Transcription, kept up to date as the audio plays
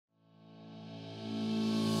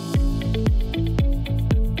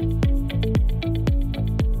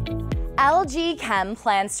LG Chem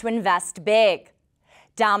plans to invest big.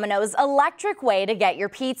 Domino's electric way to get your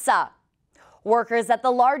pizza. Workers at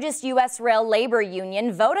the largest U.S. rail labor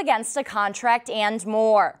union vote against a contract and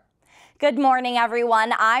more. Good morning,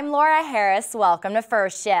 everyone. I'm Laura Harris. Welcome to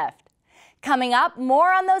First Shift. Coming up,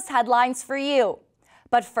 more on those headlines for you.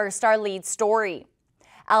 But first, our lead story.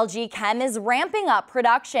 LG Chem is ramping up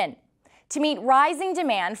production to meet rising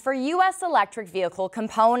demand for U.S. electric vehicle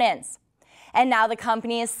components. And now the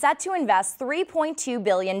company is set to invest $3.2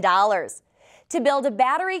 billion to build a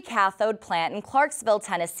battery cathode plant in Clarksville,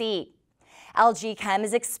 Tennessee. LG Chem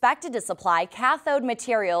is expected to supply cathode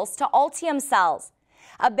materials to Ultium Cells,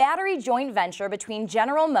 a battery joint venture between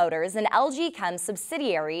General Motors and LG Chem's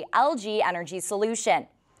subsidiary LG Energy Solution.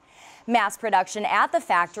 Mass production at the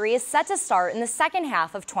factory is set to start in the second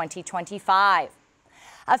half of 2025.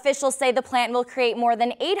 Officials say the plant will create more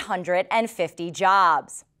than 850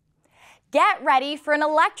 jobs. Get ready for an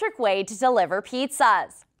electric way to deliver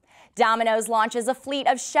pizzas. Domino's launches a fleet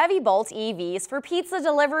of Chevy Bolt EVs for pizza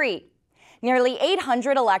delivery. Nearly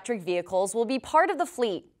 800 electric vehicles will be part of the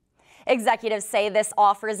fleet. Executives say this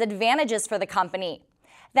offers advantages for the company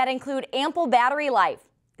that include ample battery life,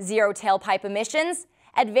 zero tailpipe emissions,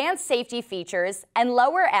 advanced safety features, and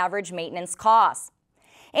lower average maintenance costs.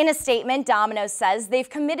 In a statement, Domino's says they've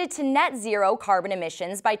committed to net zero carbon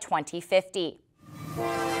emissions by 2050.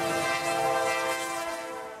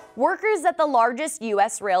 Workers at the largest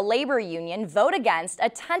U.S. rail labor union vote against a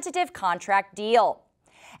tentative contract deal.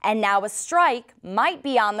 And now a strike might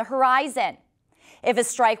be on the horizon. If a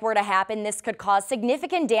strike were to happen, this could cause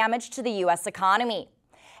significant damage to the U.S. economy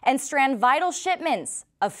and strand vital shipments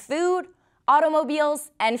of food,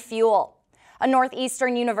 automobiles, and fuel. A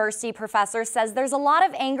Northeastern University professor says there's a lot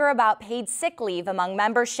of anger about paid sick leave among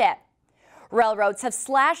membership. Railroads have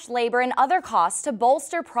slashed labor and other costs to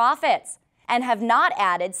bolster profits and have not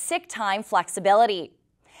added sick time flexibility.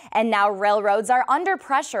 And now railroads are under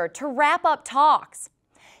pressure to wrap up talks.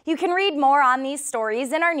 You can read more on these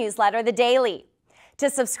stories in our newsletter, The Daily. To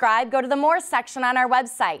subscribe, go to the More section on our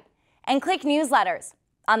website and click Newsletters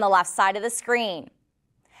on the left side of the screen.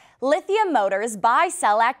 Lithia Motors Buy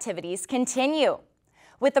Sell activities continue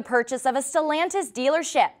with the purchase of a Stellantis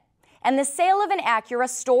dealership and the sale of an Acura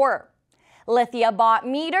store. Lithia bought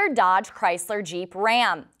Meter Dodge Chrysler Jeep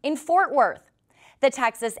Ram in Fort Worth. The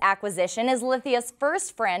Texas acquisition is Lithia's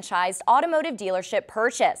first franchised automotive dealership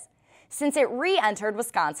purchase since it re-entered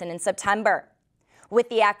Wisconsin in September, with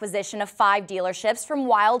the acquisition of 5 dealerships from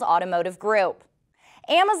Wild Automotive Group.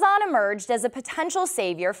 Amazon emerged as a potential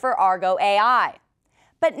savior for Argo AI.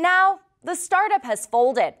 But now the startup has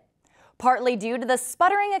folded, partly due to the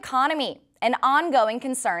sputtering economy and ongoing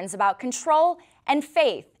concerns about control and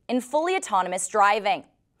faith in fully autonomous driving.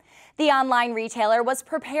 The online retailer was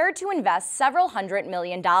prepared to invest several $100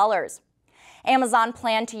 million. Amazon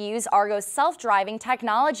planned to use Argo's self-driving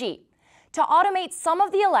technology to automate some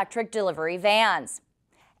of the electric delivery vans.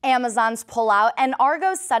 Amazon's pullout and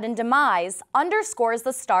Argo's sudden demise underscores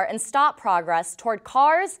the start and stop progress toward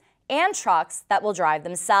cars and trucks that will drive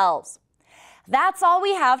themselves. That's all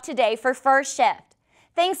we have today for First Shift.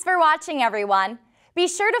 Thanks for watching, everyone. Be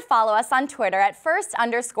sure to follow us on Twitter at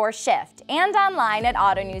 @first_shift and online at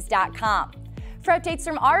autonews.com for updates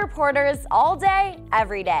from our reporters all day,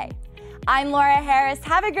 every day. I'm Laura Harris.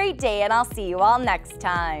 Have a great day, and I'll see you all next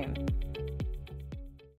time.